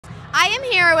I am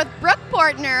here with Brooke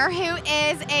Portner, who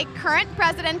is a current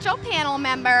presidential panel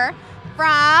member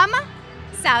from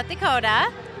South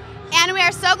Dakota. And we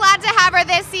are so glad to have her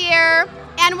this year.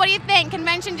 And what do you think?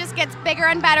 Convention just gets bigger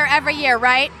and better every year,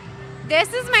 right?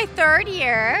 This is my third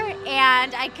year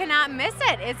and I cannot miss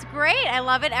it. It's great. I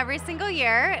love it every single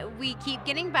year. We keep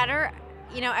getting better,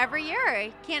 every year.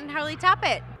 I can't hardly top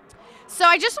it. So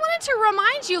I just wanted to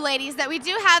remind you ladies that we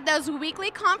do have those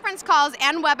weekly conference calls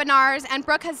and webinars, and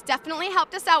Brooke has definitely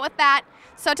helped us out with that.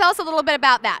 So tell us a little bit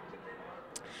about that.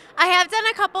 I have done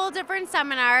a couple different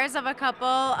seminars of a couple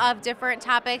of different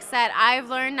topics that I've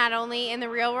learned not only in the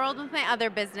real world with my other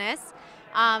business,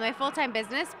 my full-time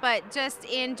business, but just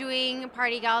in doing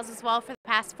party gals as well for the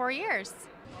past 4 years.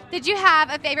 Did you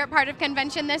have a favorite part of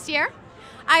convention this year?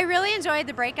 I really enjoyed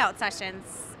the breakout sessions.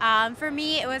 For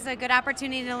me, it was a good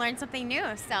opportunity to learn something new,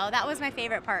 so that was my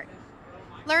favorite part.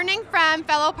 Learning from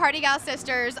fellow party gal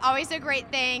sisters, always a great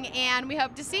thing, and we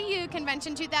hope to see you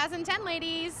Convention 2010,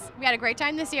 ladies. We had a great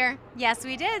time this year. Yes,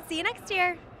 we did. See you next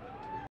year.